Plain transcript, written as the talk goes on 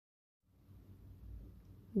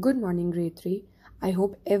Good morning, grade 3. I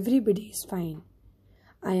hope everybody is fine.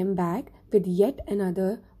 I am back with yet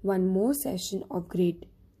one more session of grade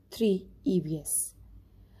 3 EVS.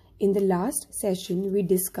 In the last session, we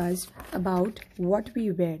discussed about what we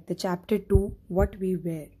wear, the chapter 2, what we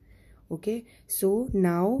wear. Okay, so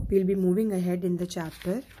now we'll be moving ahead in the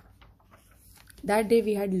chapter. That day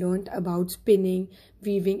we had learnt about spinning,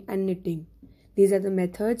 weaving and knitting. These are the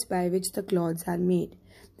methods by which the clothes are made.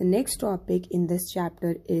 The next topic in this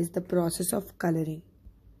chapter is the process of coloring.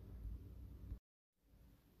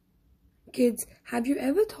 Kids, have you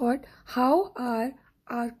ever thought how are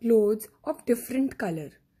our clothes of different color?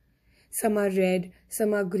 Some are red,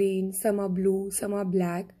 some are green, some are blue, some are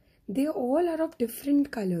black. They all are of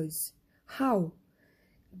different colors. How?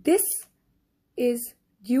 This is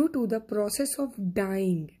due to the process of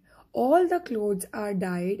dyeing. All the clothes are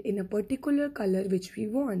dyed in a particular color which we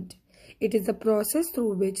want. It is the process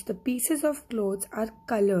through which the pieces of clothes are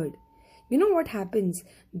colored. You know what happens?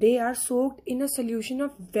 They are soaked in a solution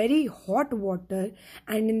of very hot water,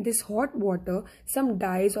 and in this hot water, some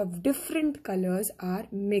dyes of different colors are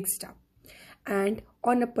mixed up. And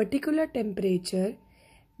on a particular temperature,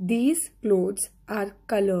 these clothes are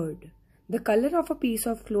colored. The color of a piece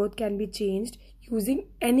of cloth can be changed using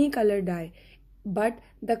any color dye, but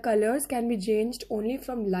the colors can be changed only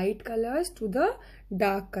from light colors to the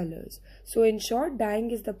dark colors. So in short, dyeing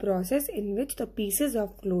is the process in which the pieces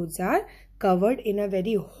of clothes are covered in a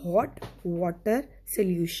very hot water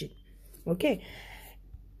solution. Okay.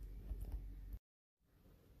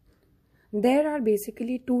 There are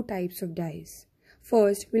basically two types of dyes.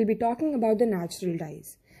 First, we'll be talking about the natural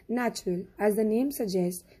dyes. Natural, as the name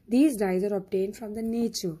suggests, these dyes are obtained from the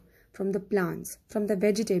nature, from the plants, from the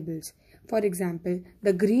vegetables. For example,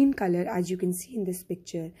 the green color, as you can see in this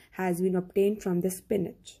picture, has been obtained from the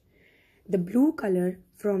spinach. The blue color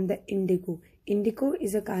from the indigo. Indigo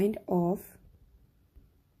is a kind of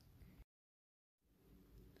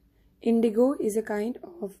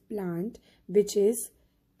plant which is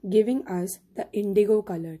giving us the indigo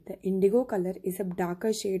color. The indigo color is a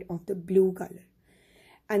darker shade of the blue color.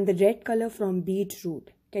 And the red color from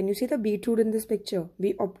beetroot. Can you see the beetroot in this picture?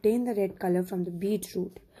 We obtain the red color from the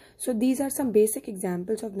beetroot. So these are some basic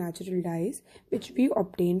examples of natural dyes which we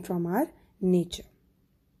obtain from our nature.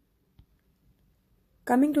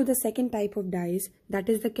 Coming to the second type of dyes, that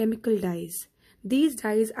is the chemical dyes. These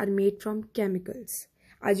dyes are made from chemicals.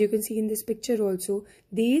 As you can see in this picture also,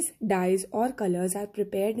 these dyes or colors are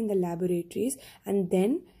prepared in the laboratories, and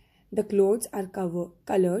then the clothes are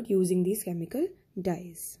colored using these chemical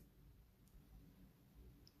dyes.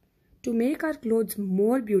 To make our clothes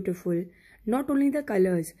more beautiful, not only the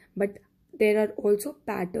colors, but there are also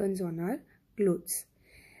patterns on our clothes.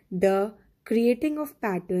 The creating of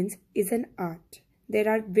patterns is an art. There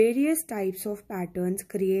are various types of patterns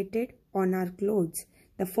created on our clothes.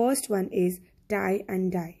 The first one is tie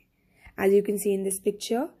and dye. As you can see in this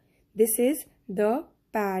picture, this is the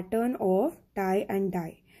pattern of tie and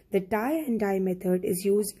dye. The tie and dye method is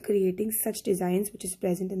used in creating such designs which is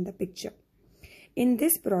present in the picture. In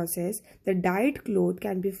this process, the dyed cloth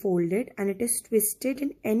can be folded and it is twisted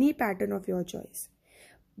in any pattern of your choice.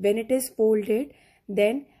 When it is folded,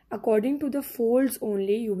 then according to the folds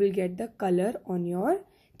only you will get the color on your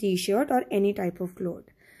t-shirt or any type of cloth.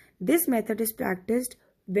 This method is practiced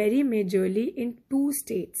very majorly in two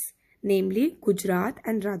states, namely Gujarat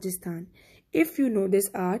and Rajasthan. If you know this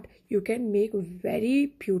art, you can make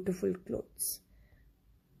very beautiful clothes.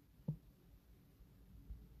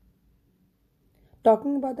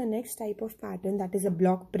 Talking about the next type of pattern, that is a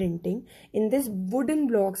block printing. In this, wooden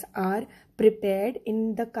blocks are prepared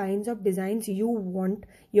in the kinds of designs you want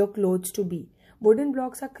your clothes to be. Wooden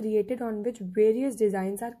blocks are created on which various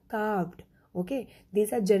designs are carved. Okay,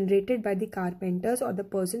 these are generated by the carpenters or the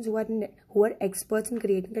persons who are experts in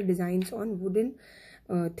creating the designs on wooden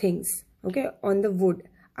things. Okay, on the wood.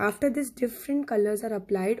 After this, different colors are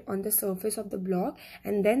applied on the surface of the block,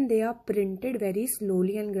 and then they are printed very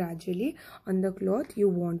slowly and gradually on the cloth you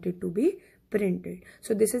want it to be printed.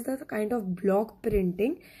 So this is the kind of block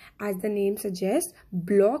printing. As the name suggests,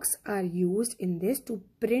 blocks are used in this to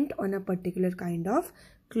print on a particular kind of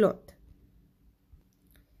cloth.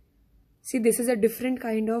 See, this is a different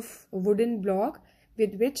kind of wooden block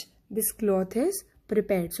with which this cloth is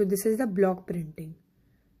prepared. So this is the block printing.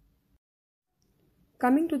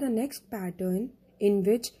 Coming to the next pattern, in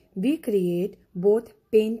which we create both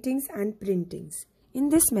paintings and printings. In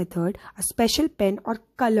this method, a special pen or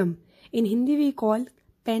kalam, in Hindi we call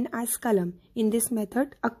pen as kalam. In this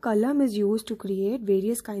method, a kalam is used to create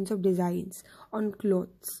various kinds of designs on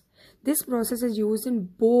clothes. This process is used in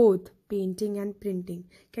both painting and printing.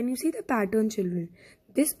 Can you see the pattern, children?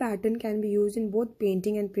 This pattern can be used in both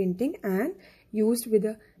painting and printing and used with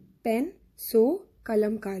a pen. So,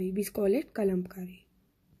 kalamkari. We call it kalamkari.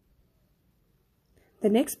 The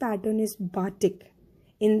next pattern is batik.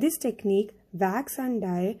 In this technique, wax and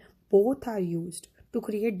dye both are used to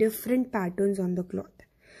create different patterns on the cloth.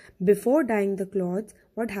 Before dyeing the cloth,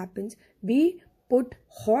 what happens? We put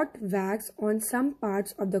hot wax on some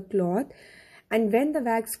parts of the cloth, and when the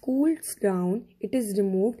wax cools down, it is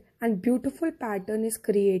removed and beautiful pattern is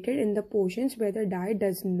created in the portions where the dye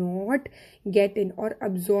does not get in or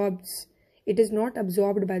absorbs. It is not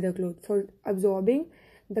absorbed by the cloth. For absorbing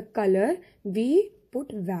the color, we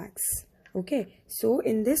put wax. Okay, so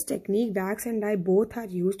in this technique, wax and dye both are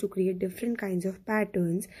used to create different kinds of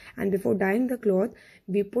patterns, and before dyeing the cloth,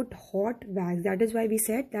 we put hot wax. That is why we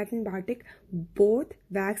said that in batik, both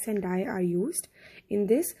wax and dye are used. In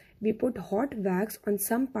this, we put hot wax on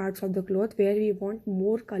some parts of the cloth where we want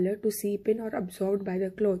more color to seep in or absorbed by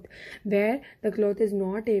the cloth, where the cloth is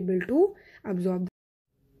not able to absorb.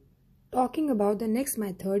 Talking about the next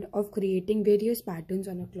method of creating various patterns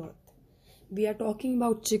on a cloth. We are talking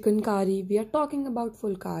about chikankari, we are talking about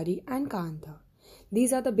fulkari and kantha.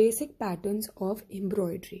 These are the basic patterns of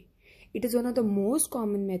embroidery. It is one of the most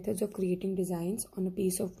common methods of creating designs on a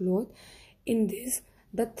piece of cloth. In this,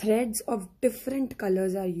 the threads of different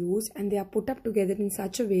colors are used and they are put up together in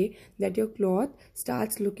such a way that your cloth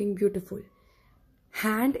starts looking beautiful.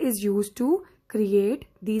 Hand is used to create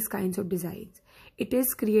these kinds of designs. It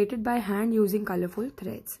is created by hand using colorful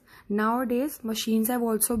threads. Nowadays, machines have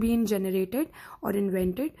also been generated or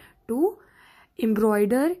invented to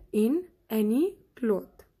embroider in any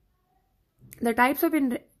cloth. The types of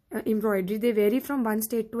embroidery, they vary from one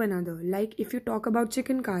state to another. Like if you talk about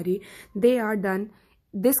chikankari,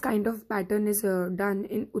 this kind of pattern is done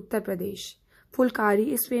in Uttar Pradesh. Fulkari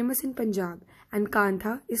is famous in Punjab and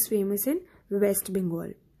kantha is famous in West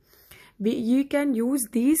Bengal. You can use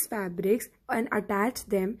these fabrics and attach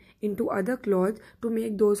them into other cloths to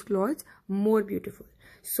make those clothes more beautiful.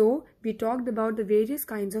 So, we talked about the various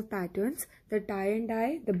kinds of patterns, the tie and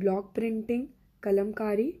dye, the block printing,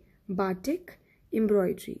 kalamkari, batik,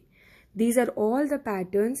 embroidery. These are all the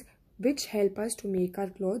patterns which help us to make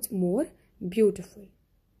our clothes more beautiful.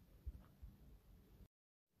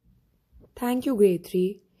 Thank you, grade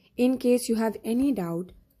 3. In case you have any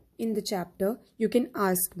doubt in the chapter, you can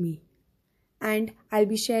ask me. And I'll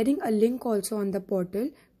be sharing a link also on the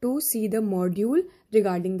portal to see the module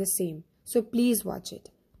regarding the same. So please watch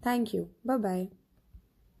it. Thank you. Bye-bye.